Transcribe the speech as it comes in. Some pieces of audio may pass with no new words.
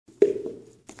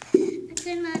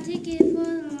Can I take it for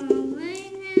the long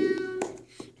way round?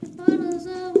 Two bottles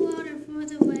of water for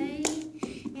the way,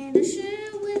 and I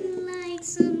sure would like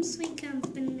some sweet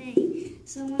company.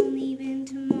 So I'm leaving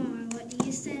tomorrow. What do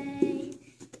you say?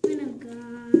 When I'm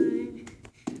gone,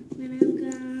 when I'm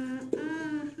gone,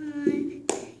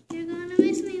 you're gonna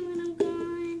miss me when I'm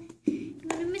gone. You're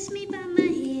gonna miss me by my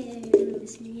hair. You're gonna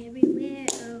miss me everywhere.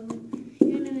 Oh,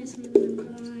 you're gonna miss me when I'm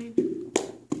gone.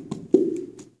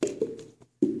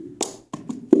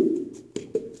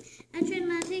 I trade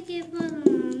my ticket for the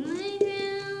long way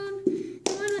round,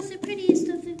 the one with the prettiest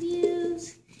of the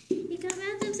views. It got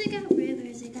mountains, it got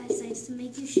rivers, it got sights to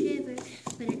make you shiver,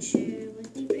 but it sure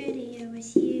would be prettier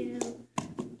with you.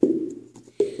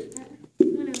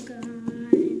 When I'm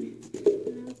gone,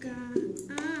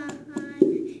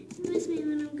 you miss me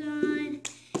when I'm gone.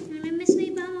 You're gonna miss me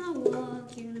by my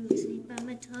walk, you're gonna miss me by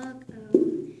my talk.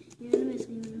 Oh, you're gonna miss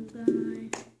me when I'm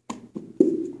gone.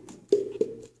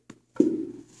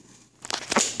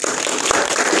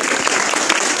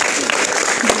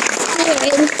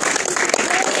 Good.